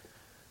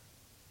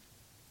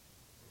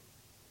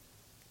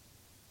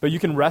 But you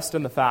can rest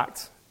in the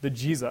fact that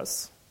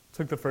Jesus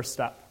took the first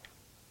step.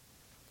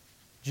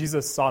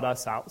 Jesus sought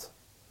us out.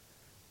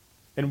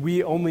 And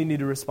we only need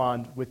to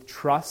respond with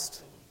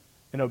trust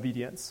and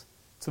obedience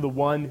to the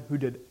one who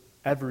did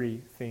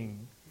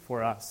everything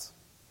for us.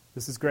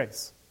 This is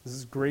grace. This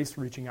is grace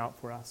reaching out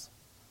for us.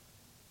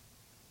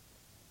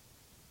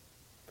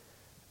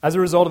 As a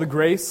result of the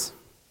grace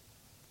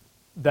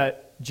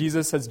that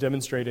Jesus has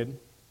demonstrated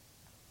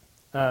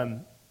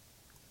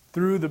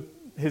through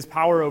his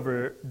power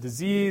over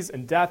disease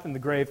and death and the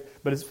grave,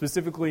 but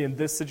specifically in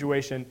this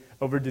situation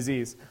over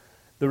disease,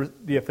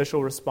 the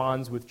official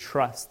responds with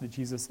trust that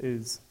Jesus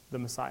is the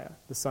Messiah,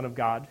 the Son of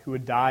God, who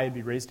would die and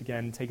be raised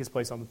again and take his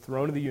place on the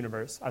throne of the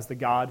universe as the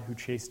God who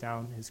chased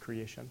down his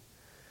creation.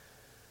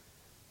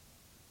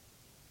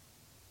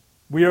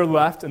 We are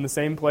left in the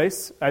same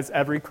place as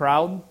every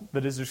crowd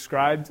that is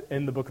described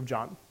in the book of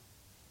John.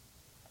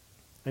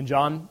 In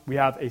John, we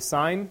have a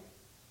sign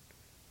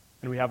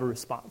and we have a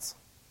response.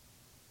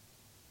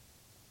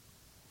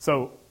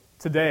 So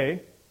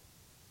today,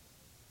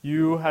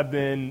 you've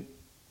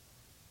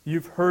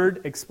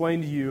heard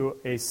explained to you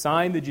a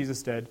sign that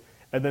Jesus did,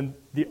 and then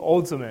the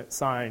ultimate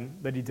sign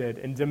that he did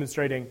in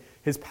demonstrating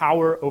his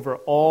power over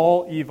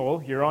all evil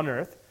here on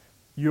earth,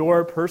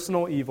 your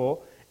personal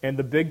evil, and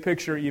the big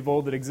picture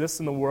evil that exists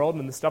in the world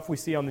and the stuff we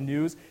see on the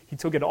news. He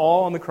took it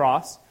all on the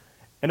cross,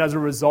 and as a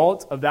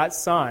result of that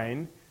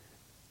sign,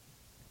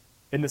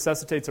 it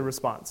necessitates a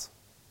response.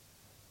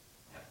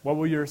 What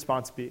will your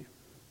response be?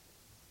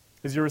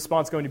 Is your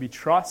response going to be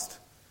trust?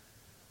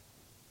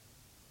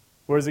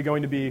 Or is it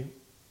going to be,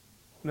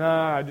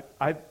 I've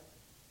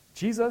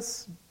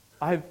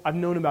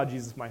known about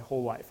Jesus my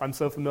whole life. I'm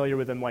so familiar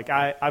with him, like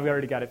I've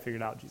already got it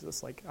figured out,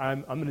 Jesus. Like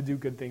I'm going to do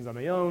good things on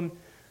my own.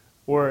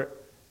 Or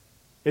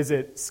is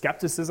it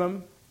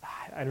skepticism?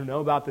 I don't know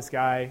about this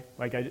guy.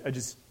 Like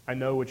I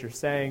know what you're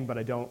saying, but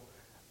I don't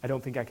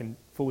think I can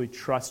fully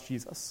trust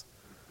Jesus.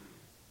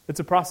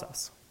 It's a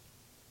process.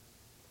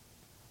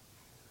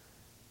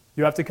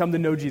 You have to come to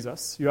know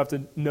Jesus. You have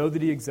to know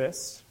that he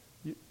exists,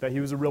 that he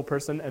was a real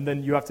person, and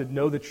then you have to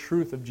know the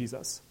truth of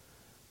Jesus.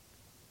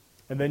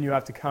 And then you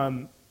have to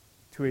come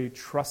to a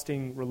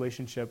trusting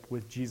relationship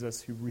with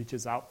Jesus who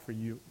reaches out for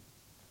you.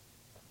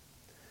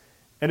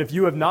 And if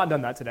you have not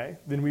done that today,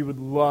 then we would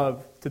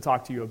love to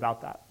talk to you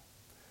about that.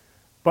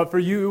 But for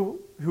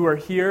you who are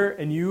here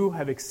and you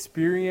have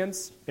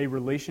experienced a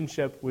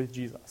relationship with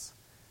Jesus,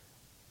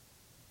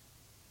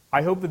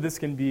 I hope that this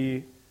can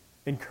be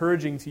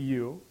encouraging to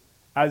you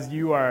as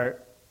you are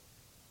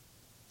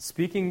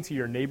speaking to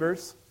your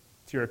neighbors,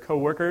 to your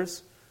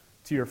coworkers,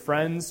 to your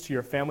friends, to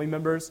your family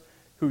members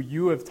who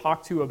you have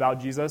talked to about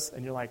Jesus,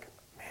 and you're like,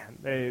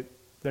 man,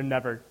 they're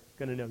never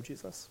going to know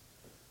Jesus.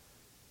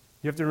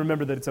 You have to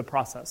remember that it's a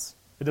process.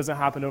 It doesn't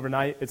happen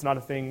overnight. It's not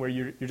a thing where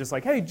you're just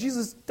like, hey,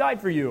 Jesus died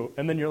for you.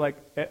 And then you're like,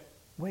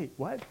 wait,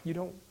 what?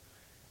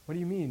 What do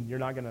you mean you're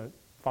not going to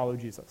follow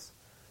Jesus?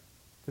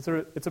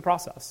 It's a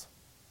process.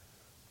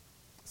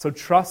 So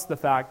trust the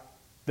fact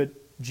that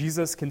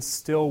Jesus can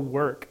still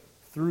work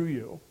through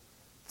you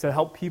to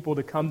help people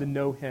to come to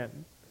know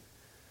him.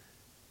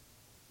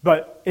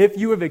 But if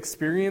you have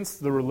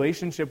experienced the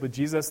relationship with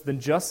Jesus, then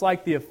just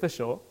like the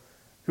official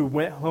who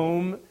went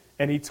home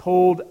and he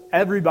told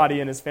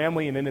everybody in his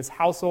family and in his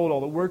household,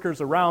 all the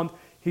workers around,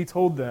 he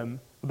told them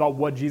about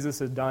what Jesus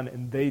had done,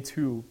 and they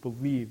too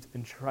believed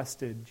and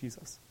trusted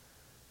Jesus.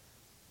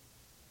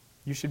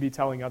 You should be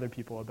telling other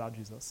people about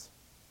Jesus.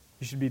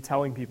 You should be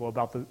telling people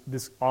about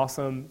this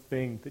awesome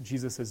thing that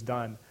Jesus has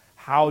done,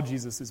 how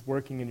Jesus is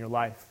working in your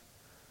life.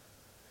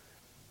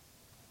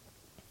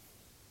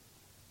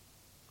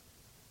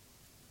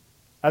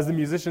 As the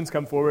musicians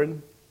come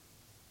forward,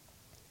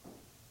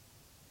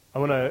 I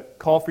want to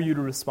call for you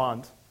to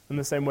respond in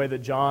the same way that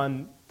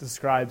John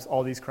describes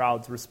all these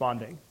crowds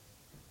responding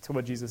to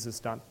what Jesus has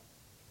done.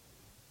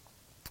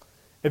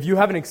 If you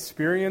have an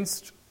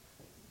experienced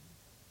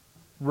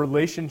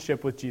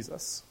relationship with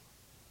Jesus,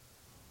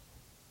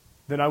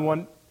 then I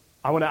want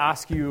to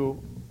ask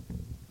you,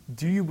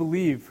 do you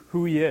believe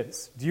who he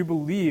is? Do you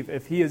believe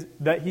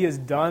that he has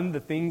done the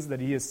things that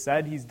he has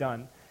said he's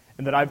done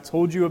and that I've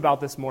told you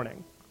about this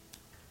morning?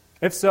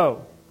 If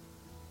so,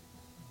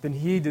 then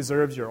he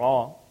deserves your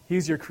all.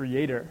 He's your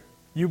creator.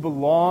 You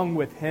belong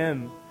with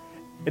him.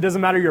 It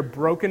doesn't matter your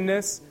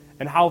brokenness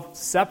and how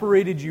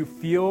separated you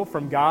feel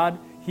from God,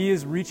 he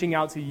is reaching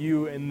out to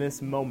you in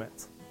this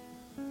moment.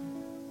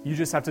 You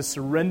just have to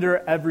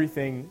surrender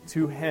everything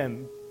to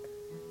him.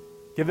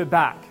 Give it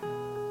back.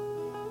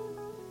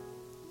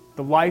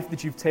 The life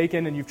that you've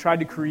taken and you've tried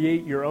to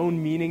create your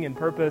own meaning and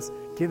purpose,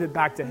 give it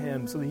back to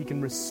him so that he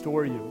can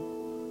restore you.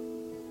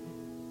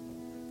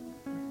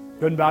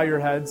 Go ahead and bow your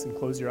heads and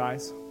close your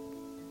eyes.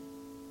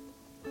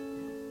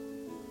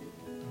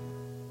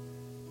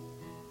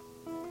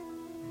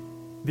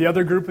 The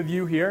other group of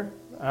you here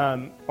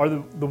are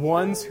the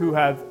ones who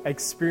have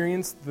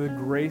experienced the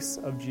grace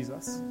of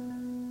Jesus.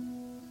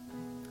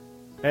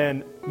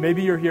 And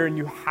maybe you're here and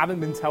you haven't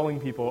been telling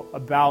people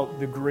about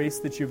the grace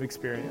that you've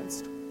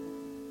experienced.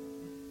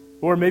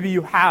 Or maybe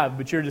you have,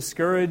 but you're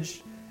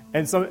discouraged,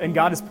 and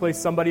God has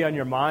placed somebody on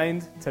your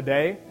mind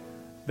today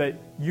that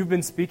you've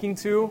been speaking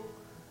to,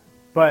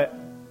 but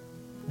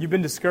you've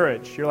been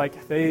discouraged. You're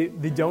like, they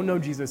don't know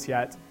Jesus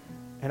yet,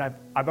 and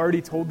I've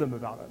already told them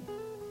about him,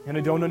 and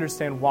I don't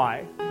understand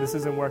why this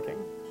isn't working.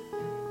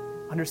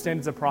 Understand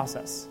it's a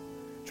process.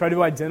 Try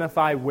to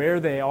identify where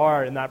they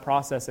are in that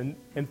process and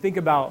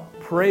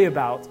pray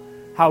about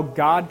how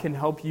God can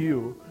help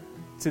you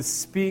to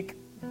speak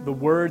the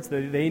words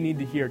that they need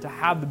to hear, to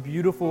have the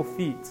beautiful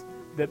feet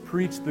that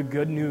preach the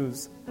good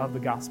news of the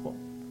gospel.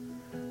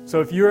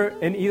 So if you're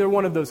in either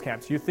one of those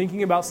camps, you're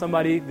thinking about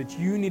somebody that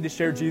you need to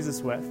share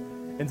Jesus with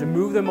and to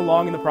move them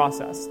along in the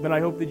process, then I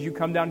hope that you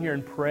come down here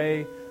and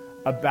pray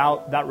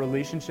about that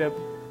relationship,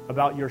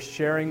 about your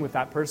sharing with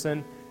that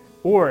person.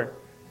 Or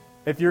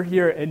if you're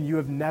here and you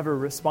have never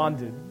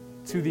responded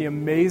to the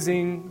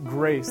amazing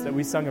grace that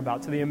we sung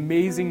about, to the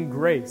amazing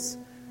grace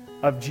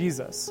of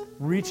Jesus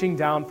reaching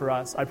down for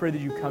us, I pray that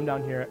you come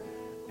down here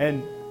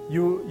and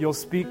you'll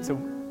speak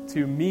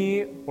to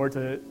me or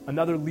to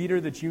another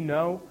leader that you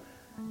know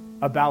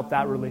about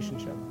that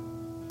relationship.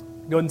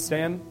 Go ahead and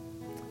stand.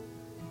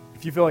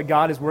 If you feel like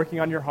God is working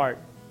on your heart,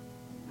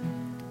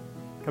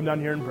 come down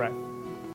here and pray.